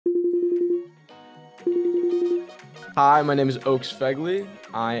Hi, my name is Oaks Fegley.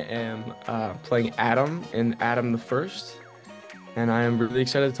 I am playing Adam in Adam the First, and I am really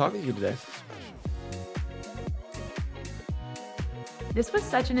excited to talk with you today. This was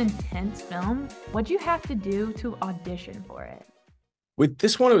such an intense film. What'd you have to do to audition for it? With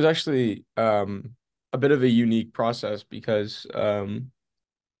this one, it was actually a bit of a unique process because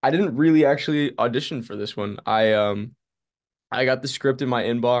I didn't really actually audition for this one. I got the script in my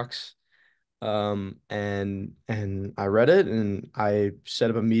inbox, and I read it, and I set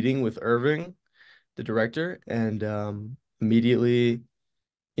up a meeting with Irving, the director, and immediately,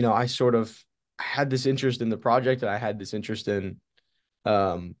 I sort of had this interest in the project, and I had this interest in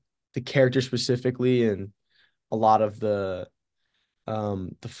um, the character specifically, and a lot of the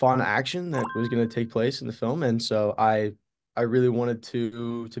fun action that was going to take place in the film, and so I really wanted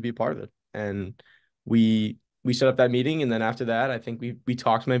to be a part of it, and we set up that meeting, and then after that, I think we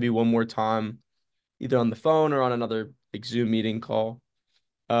talked maybe one more time, either on the phone or on another like Zoom meeting call,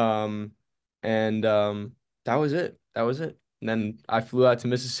 um, and that was it. That was it. And then I flew out to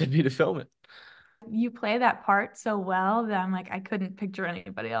Mississippi to film it. You play that part so well that I'm like, I couldn't picture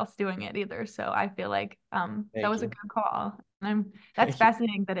anybody else doing it either. So I feel like that Thank was a you. good call. And that's Thank you.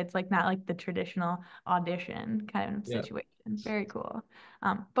 fascinating that it's like not like the traditional audition kind of Yeah. situation. Very cool.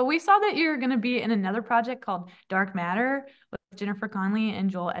 But we saw that you're gonna be in another project called Dark Matter with Jennifer Connelly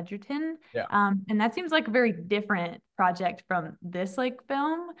and Joel Edgerton. Yeah. And that seems like a very different project from this like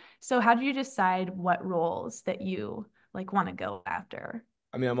film. So how do you decide what roles that you like want to go after?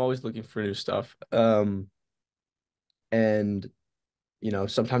 I mean, I'm always looking for new stuff. And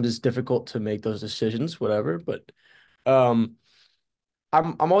sometimes it's difficult to make those decisions, whatever, but um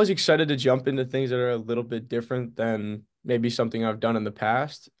I'm always excited to jump into things that are a little bit different than maybe something I've done in the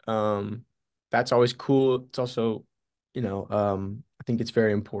past. That's always cool. It's also, I think it's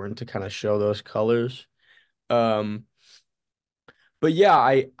very important to kind of show those colors. Um, but yeah,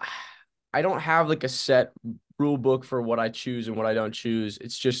 I don't have like a set rule book for what I choose and what I don't choose.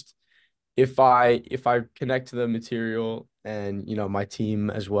 It's just if I connect to the material and my team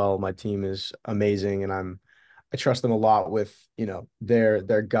as well, my team is amazing, and I trust them a lot with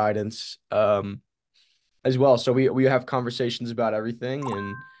their guidance as well. So we have conversations about everything,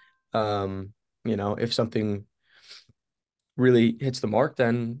 and um if something really hits the mark,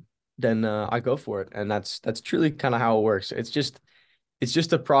 then I go for it, and that's truly kind of how it works. It's just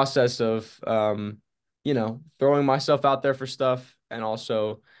a process of throwing myself out there for stuff, and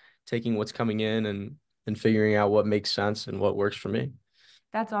also taking what's coming in and figuring out what makes sense and what works for me.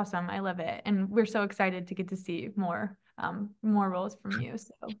 That's awesome. I love it. And we're so excited to get to see more roles from you.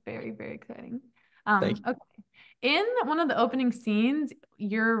 So very, very exciting. Thank you. Okay. In one of the opening scenes,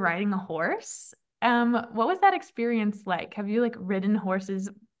 you're riding a horse. What was that experience like? Have you like ridden horses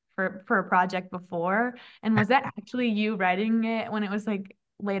for a project before? And was that actually you riding it when it was like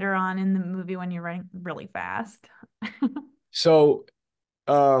later on in the movie when you're running really fast? So,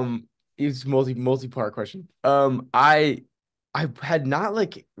 it's multi-part question. I had not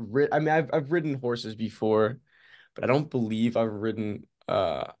like I mean, I've ridden horses before, but I don't believe I've ridden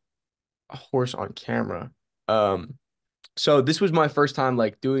a horse on camera. Um, so this was my first time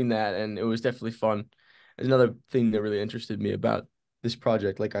like doing that, and it was definitely fun. There's another thing that really interested me about this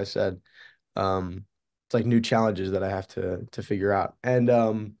project, like I said. It's like new challenges that I have to figure out. And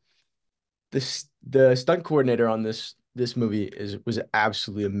the stunt coordinator on this movie was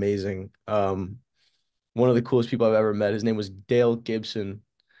absolutely amazing. One of the coolest people I've ever met. His name was Dale Gibson,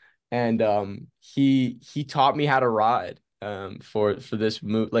 and he taught me how to ride for this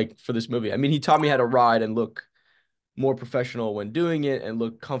movie. I mean, he taught me how to ride and look more professional when doing it and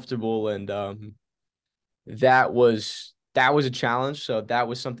look comfortable, and that was a challenge. So that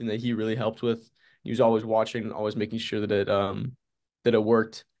was something that he really helped with. He was always watching, always making sure that it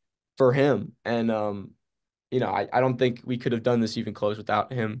worked for him. And I don't think we could have done this even close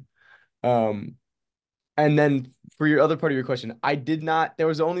without him. Um, and then for your other part of your question, I did not. There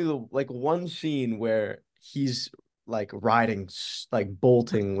was only like one scene where he's like riding, like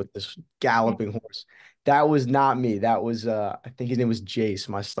bolting with this galloping horse. That was not me. That was I think his name was Jace,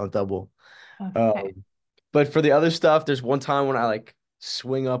 my stunt double. Okay. Um, but for the other stuff, there's one time when I like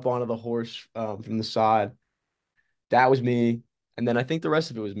swing up onto the horse from the side. That was me, and then I think the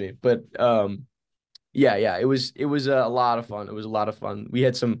rest of it was me. But yeah, yeah, it was a lot of fun. It was a lot of fun. We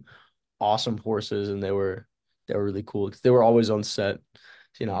had some awesome horses, and they were really cool because they were always on set.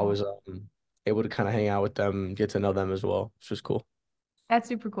 So, I Yeah. was able to kind of hang out with them and get to know them as well, which was cool. That's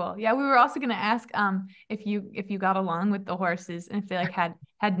super cool. Yeah, we were also gonna ask if you got along with the horses and if they like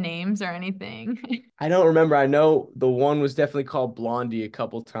had names or anything. I don't remember. I know the one was definitely called Blondie a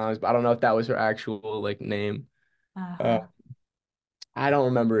couple times, but I don't know if that was her actual like name. Uh, Uh, I don't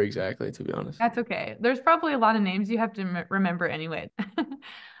remember exactly, to be honest. that's okay. There's probably a lot of names you have to remember anyway.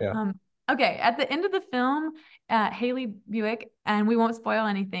 Yeah. Um, okay, at the end of the film, Haley Buick, and we won't spoil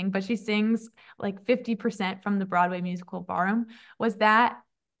anything, but she sings like 50% from the Broadway musical Ballroom. Was that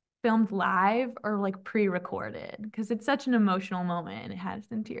filmed live or like pre-recorded? Because it's such an emotional moment and it has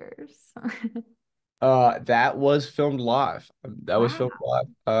in tears. That was filmed live. That was filmed Wow.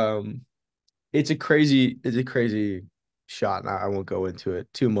 live. It's a crazy shot, and I won't go into it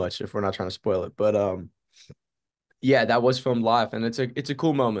too much if we're not trying to spoil it. But yeah, that was filmed live, and it's a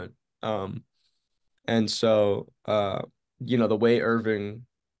cool moment. And so the way Irving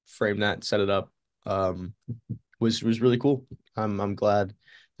framed that and set it up, um, was really cool. I'm glad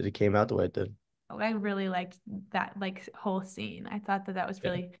that it came out the way it did. I really liked that like whole scene. I thought that that was Yeah.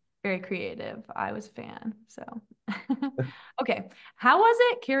 really very creative. I was a fan. So, okay. How was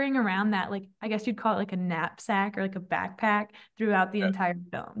it carrying around that like I guess you'd call it like a knapsack or like a backpack throughout the entire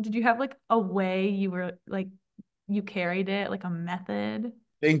film? Did you have like a way you were like you carried it, like a method?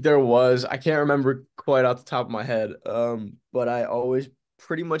 Think there was. I can't remember quite off the top of my head. But I always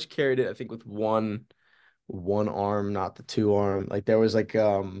pretty much carried it, I think, with one arm, not the two arm. Like there was like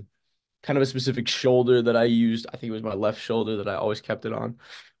kind of a specific shoulder that I used. I think it was my left shoulder that I always kept it on.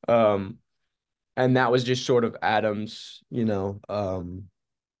 Um, and that was just sort of Adam's, I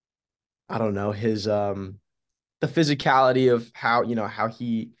don't know, his the physicality of how,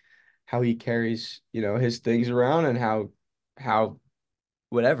 how he carries, his things around and how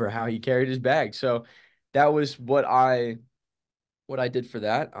whatever, how he carried his bag. So that was what I did for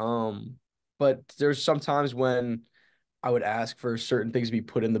that. But there's sometimes when I would ask for certain things to be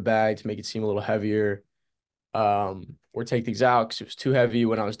put in the bag to make it seem a little heavier, or take things out because it was too heavy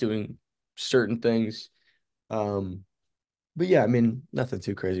when I was doing certain things. Um, but yeah, I mean, nothing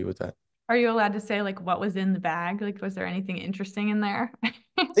too crazy with that. Are you allowed to say like what was in the bag? Like was there anything interesting in there?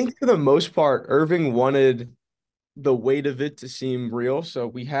 I think for the most part, Irving wanted the weight of it to seem real, so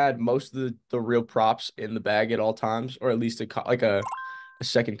we had most of the real props in the bag at all times, or at least like a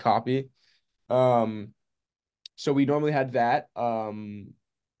second copy. Um, so we normally had that. And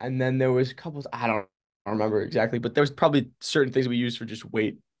then there was a couple. I don't remember exactly, but there was probably certain things we used for just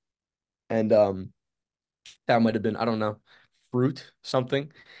weight, and that might have been, I don't know, fruit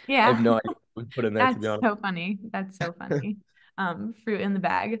something. I have Yeah. no idea what we put in there, to be That's honest. so funny. That's so funny. Fruit in the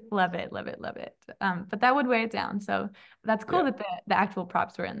bag. Love it, love it, love it. But that would weigh it down. So that's cool Yeah, that the actual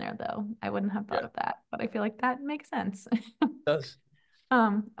props were in there though. I wouldn't have yeah, thought of that, but I feel like that makes sense. it does.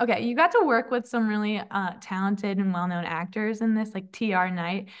 Okay, you got to work with some really talented and well-known actors in this, like T.R.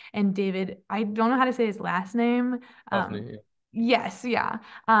 Knight and David. I don't know how to say his last name. Um, Definitely. Yeah. yes, yeah.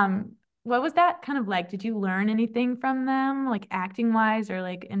 Um, what was that kind of like? Did you learn anything from them, like acting wise, or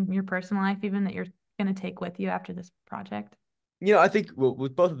like in your personal life, even that you're gonna take with you after this project? I think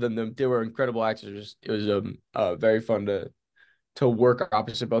with both of them, they were incredible actors. It was very fun to work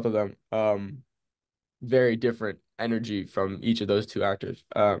opposite both of them. Very different energy from each of those two actors.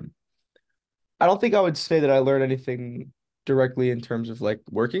 I don't think I would say that I learned anything directly in terms of like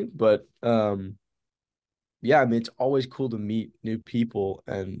working, but yeah, I mean it's always cool to meet new people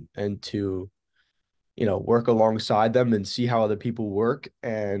and to, work alongside them and see how other people work.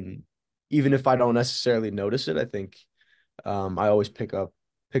 And even if I don't necessarily notice it, I think I always pick up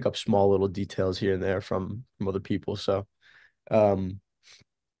small little details here and there from other people. So um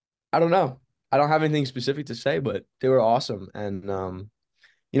I don't know. I don't have anything specific to say, but they were awesome. And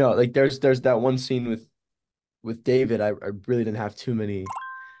like there's that one scene with David. I really didn't have too many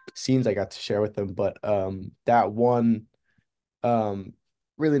scenes I got to share with them, but that one um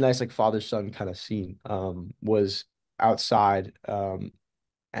really nice like father son kind of scene was outside, and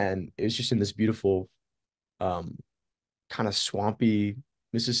it was just in this beautiful um kind of swampy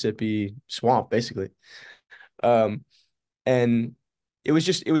Mississippi swamp basically. Um and it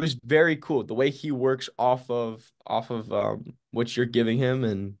was very cool the way he works off of what you're giving him,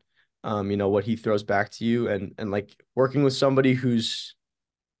 and what he throws back to you, and like working with somebody who's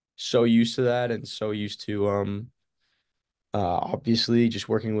so used to that and so used to obviously just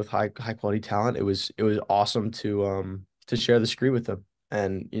working with high quality talent. It was awesome to share the screen with them.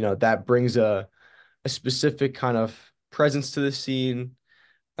 And that brings a specific kind of presence to the scene.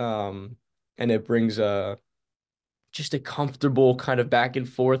 um and it brings just a comfortable kind of back and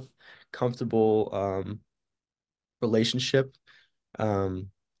forth comfortable relationship. And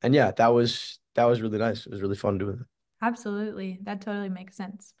yeah, that was really nice. It was really fun doing it. Absolutely. That totally makes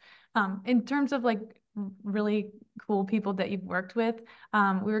sense. In terms of like really cool people that you've worked with,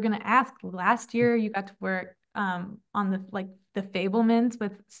 we were going to ask last year you got to work. on the the Fablemans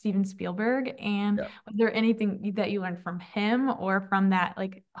with Steven Spielberg. And Yeah. was there anything that you learned from him or from that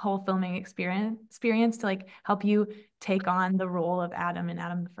like whole filming experience to like help you take on the role of Adam in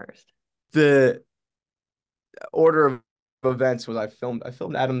Adam the First? The order of events was I filmed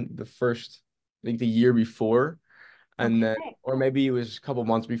Adam the first, I think the year before, and then Okay. or maybe it was a couple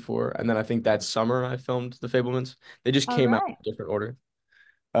months before, and then I think that summer I filmed The Fablemans. They just All came out right. in different order.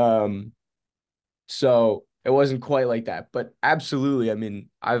 Um, so it wasn't quite like that, but absolutely. I mean,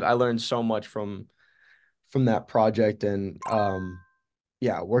 I learned so much from that project, and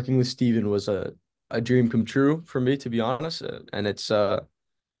yeah, working with Steven was a dream come true for me, to be honest. And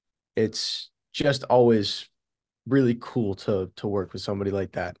it's just always really cool to work with somebody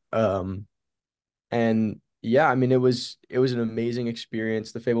like that. And yeah, I mean, it was an amazing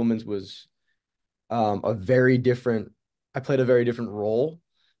experience. The Fablemans was a very different. I played a very different role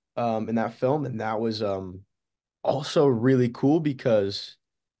in that film, and that was also really cool because,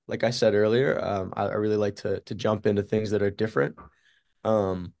 like I said earlier, I really like to jump into things that are different.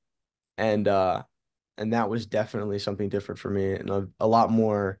 Um, and and that was definitely something different for me, and a lot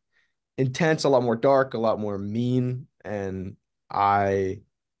more intense, a lot more dark, a lot more mean, and I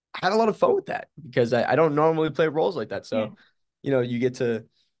had a lot of fun with that because I don't normally play roles like that. Yeah. So, you get to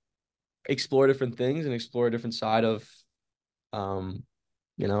explore different things and explore a different side of um,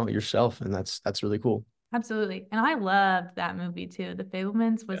 yourself, and that's really cool. Absolutely. And I loved that movie too. The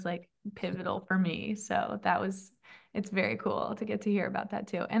Fablemans was like pivotal for me. So it's very cool to get to hear about that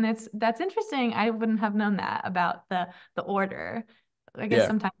too. And that's interesting. I wouldn't have known that about the order. I guess Yeah.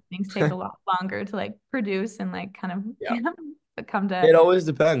 sometimes things take a lot longer to like produce and like kind Yeah. of come to It always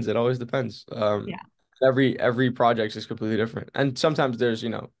depends. It always depends. yeah. Every project is completely different. And sometimes there's,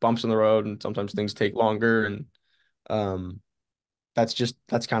 bumps in the road and sometimes things take longer and um that's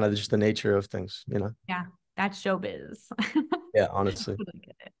kind of just the nature of things. Yeah. That's showbiz. Yeah, honestly. Totally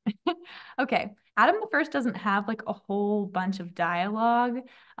get it. Okay. Adam the First doesn't have like a whole bunch of dialogue,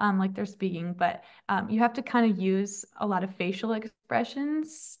 like they're speaking, but you have to kind of use a lot of facial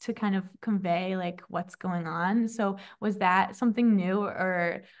expressions to kind of convey like what's going on. So was that something new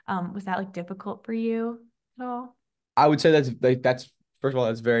or was that like difficult for you at all? I would say that's first of all,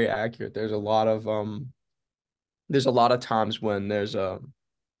 that's very accurate. There's a lot of times when there's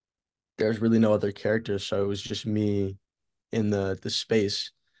really no other characters, so it was just me in the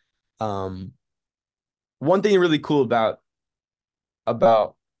space. Um One thing really cool about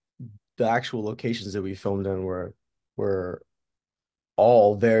the actual locations that we filmed in were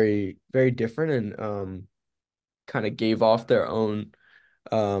all very, very different and kind of gave off their own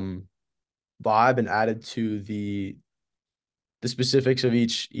um vibe and added to the specifics of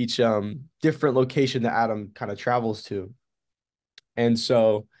each different location that Adam kind of travels to. And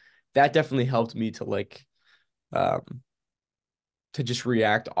so that definitely helped me um to just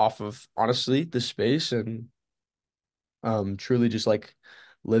react off of honestly the space and truly just like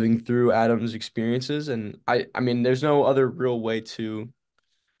living through Adam's experiences. And I mean there's no other real way to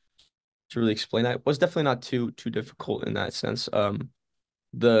really explain that. It was definitely not too difficult in that sense.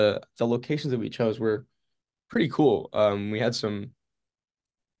 The locations that we chose were pretty cool. We had some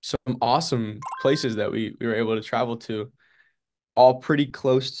awesome places that we were able to travel to, all pretty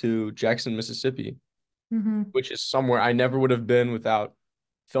close to Jackson, Mississippi, Hmm. which is somewhere I never would have been without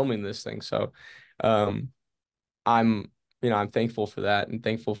filming this thing. So, um, I'm I'm thankful for that and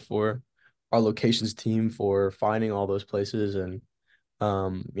thankful for our locations team for finding all those places and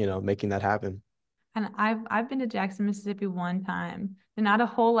making that happen. And I've been to Jackson, Mississippi one time. There's not a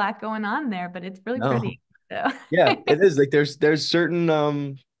whole lot going on there, but it's really No. pretty. So Yeah, it is like there's certain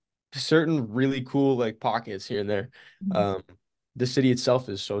really cool like pockets here and there. Um, the city itself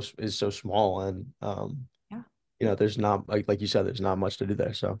is so small and yeah. there's not like you said, there's not much to do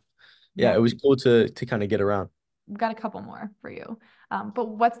there. So yeah, it Yeah. was cool to kind of get around. We've got a couple more for you.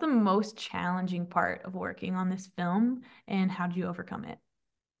 But what's the most challenging part of working on this film and how did you overcome it?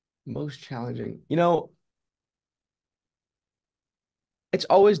 Most challenging. It's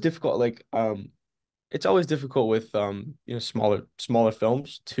always difficult it's always difficult with smaller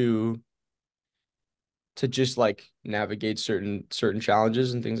films to just like navigate certain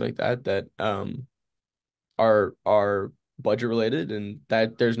challenges and things like that are budget related and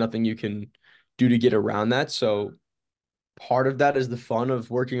that there's nothing you can do to get around that. So part of that is the fun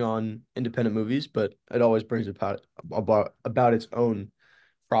of working on independent movies, but it always brings about its own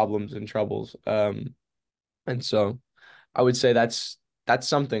problems and troubles. And so I would say that's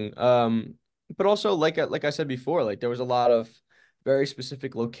something. But also like I said before, like there was a lot of very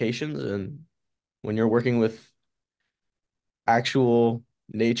specific locations, and when you're working with actual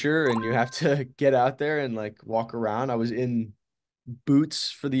nature and you have to get out there and like walk around. I was in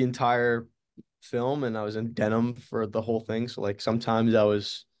boots for the entire film and I was in denim for the whole thing. So like sometimes I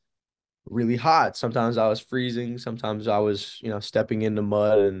was really hot, sometimes I was freezing, sometimes I was, stepping into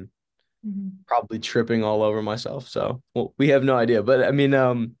mud and Mhm. probably tripping all over myself. So, well, we have no idea. But I mean,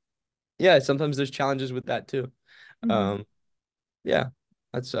 yeah, sometimes there's challenges with that too. Mhm. Um, yeah,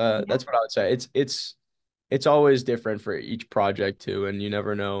 Yeah, that's what I would say. It's always different for each project too, and you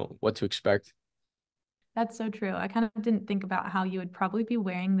never know what to expect. that's so true. I kind of didn't think about how you would probably be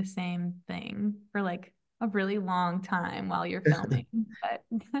wearing the same thing for like a really long time while you're filming, but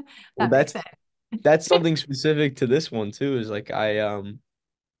Well, that makes that's sense. that's something specific to this one too, is like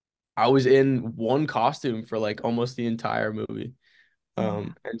I was in one costume for like almost the entire movie. Oh, wow.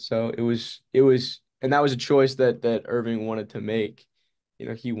 And so it was and that was a choice that Irving wanted to make.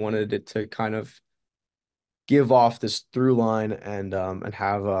 He wanted it to kind of give off this through line and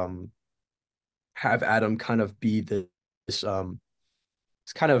have Adam kind of be this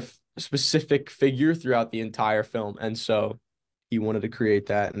kind of specific figure throughout the entire film. And so he wanted to create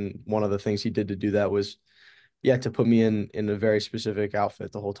that. And one of the things he did to do that was, yeah, to put me in a very specific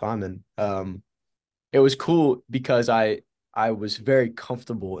outfit the whole time. And it was cool because I was very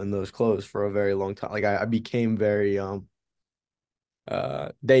comfortable in those clothes for a very long time. Like I became very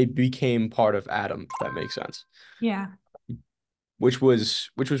they became part of Adam, if that makes sense. Yeah. Which was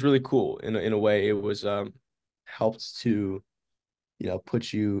really cool in a way. It was helped to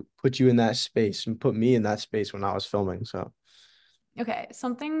put you in that space and put me in that space when I was filming. So Okay,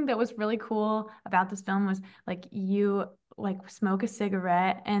 something that was really cool about this film was like you like smoke a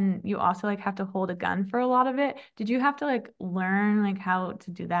cigarette and you also like have to hold a gun for a lot of it. Did you have to like learn like how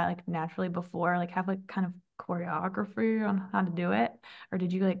to do that like naturally before, like have like kind of choreography on how to do it? Or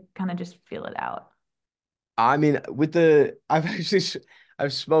did you like kind of just feel it out? I mean, with the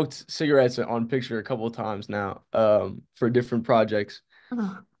I've smoked cigarettes on picture a couple of times now, for different projects.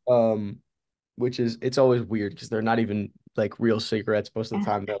 Oh, Um, which is it's always weird because they're not even like real cigarettes most of the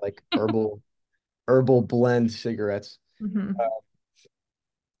yeah. time. They're like herbal blend cigarettes. Hmm.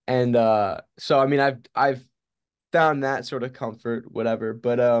 And so I mean I've found that sort of comfort, whatever.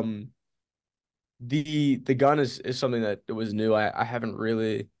 But the gun is something that was new. I haven't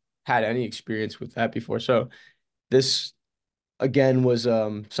really had any experience with that before. So this again was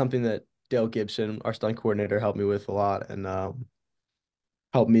something that Dale Gibson, our stunt coordinator, helped me with a lot and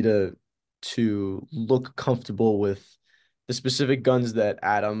helped me to look comfortable with the specific guns that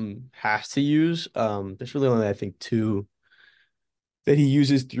Adam has to use. There's really only I think two that he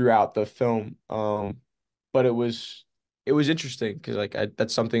uses throughout the film. But it was interesting because like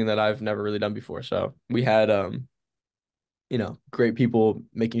that's something that I've never really done before. So we had great people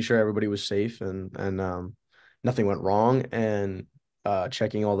making sure everybody was safe and nothing went wrong and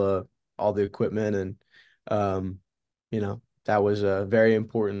checking all the equipment and that was a very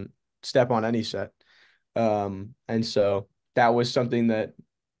important step on any set. And so that was something that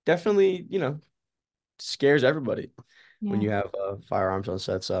definitely, scares everybody when Yeah. you have firearms on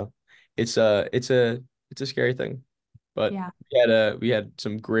set. So it's a scary thing. But Yeah. we had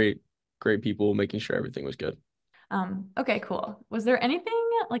some great people making sure everything was good. Okay, cool. Was there anything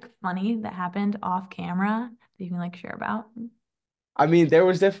like funny that happened off camera that you can like share about? I mean, there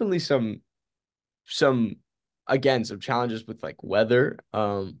was definitely some again some challenges with like weather.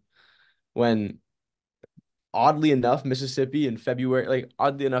 When oddly enough, Mississippi in February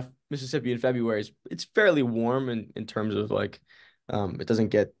it's fairly warm in terms of like it doesn't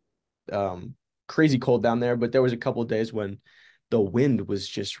get crazy cold down there, but there was a couple of days when the wind was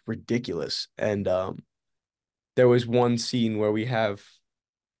just ridiculous. And there was one scene where we have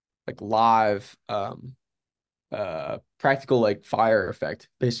like live practical like fire effect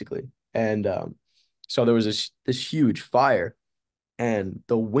basically. And so there was this huge fire and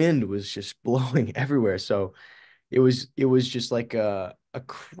the wind was just blowing everywhere. So it was just like a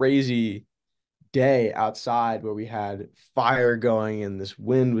crazy day outside where we had fire going and this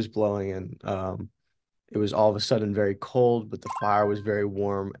wind was blowing and it was all of a sudden very cold, but the fire was very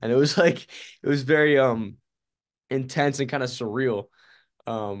warm and it was like it was very intense and kind of surreal,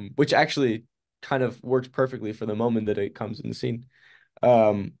 which actually kind of works perfectly for the moment that it comes in the scene.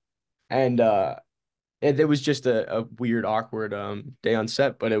 Um, and it was just a weird, awkward day on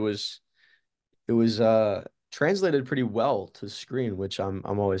set, but it was translated pretty well to screen, which I'm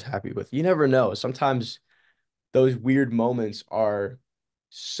always happy with. You never know. Sometimes those weird moments are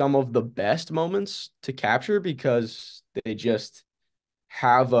some of the best moments to capture because they just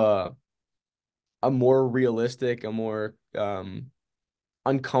have a more realistic, a more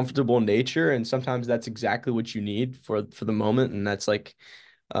uncomfortable nature, and sometimes that's exactly what you need for the moment, and that's like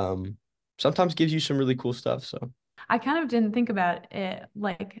um sometimes gives you some really cool stuff. So I kind of didn't think about it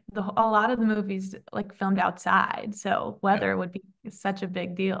like a lot of the movies like filmed outside, so weather would be such a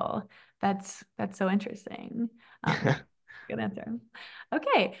big deal. That's so interesting. Um, yeah. good answer.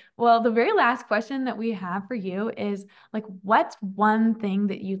 Okay, well, the very last question that we have for you is like, what's one thing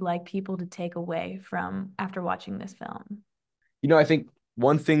that you'd like people to take away from after watching this film? I think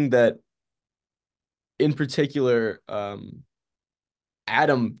one thing that in particular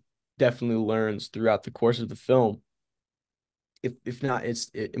Adam definitely learns throughout the course of the film, if not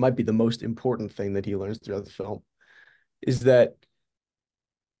it might be the most important thing that he learns throughout the film, is that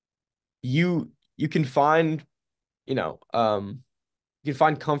you can find, you know, you can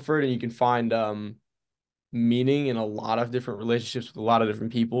find comfort and you can find meaning in a lot of different relationships with a lot of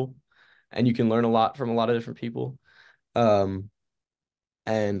different people, and you can learn a lot from a lot of different people. Um,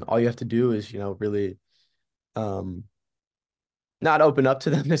 and all you have to do is, really um not open up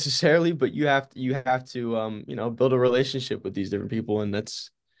to them necessarily, but you have to build a relationship with these different people, and that's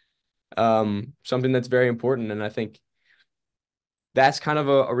something that's very important. And I think that's kind of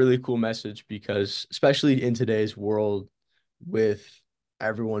a really cool message because especially in today's world with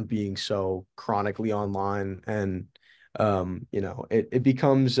everyone being so chronically online and it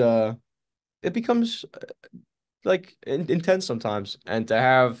becomes like intense sometimes, and to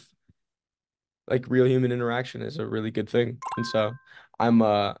have like real human interaction is a really good thing. And so I'm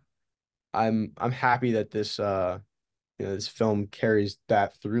uh I'm happy that this film carries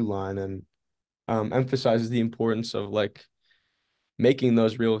that through line and emphasizes the importance of like making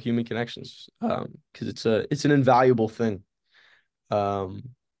those real human connections, because it's an invaluable thing.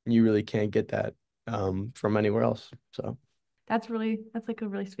 You really can't get that from anywhere else. So That's like a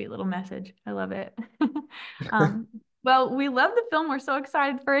really sweet little message. I love it. Um, well, we love the film. We're so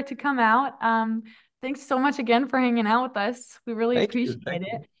excited for it to come out. Thanks so much again for hanging out with us. We really thank you. appreciate Thank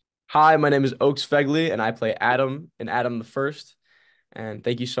you. it. Hi, my name is Oaks Fegley, and I play Adam in Adam the First. And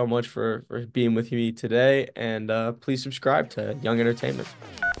thank you so much for being with me today. And please subscribe to Young Entertainment.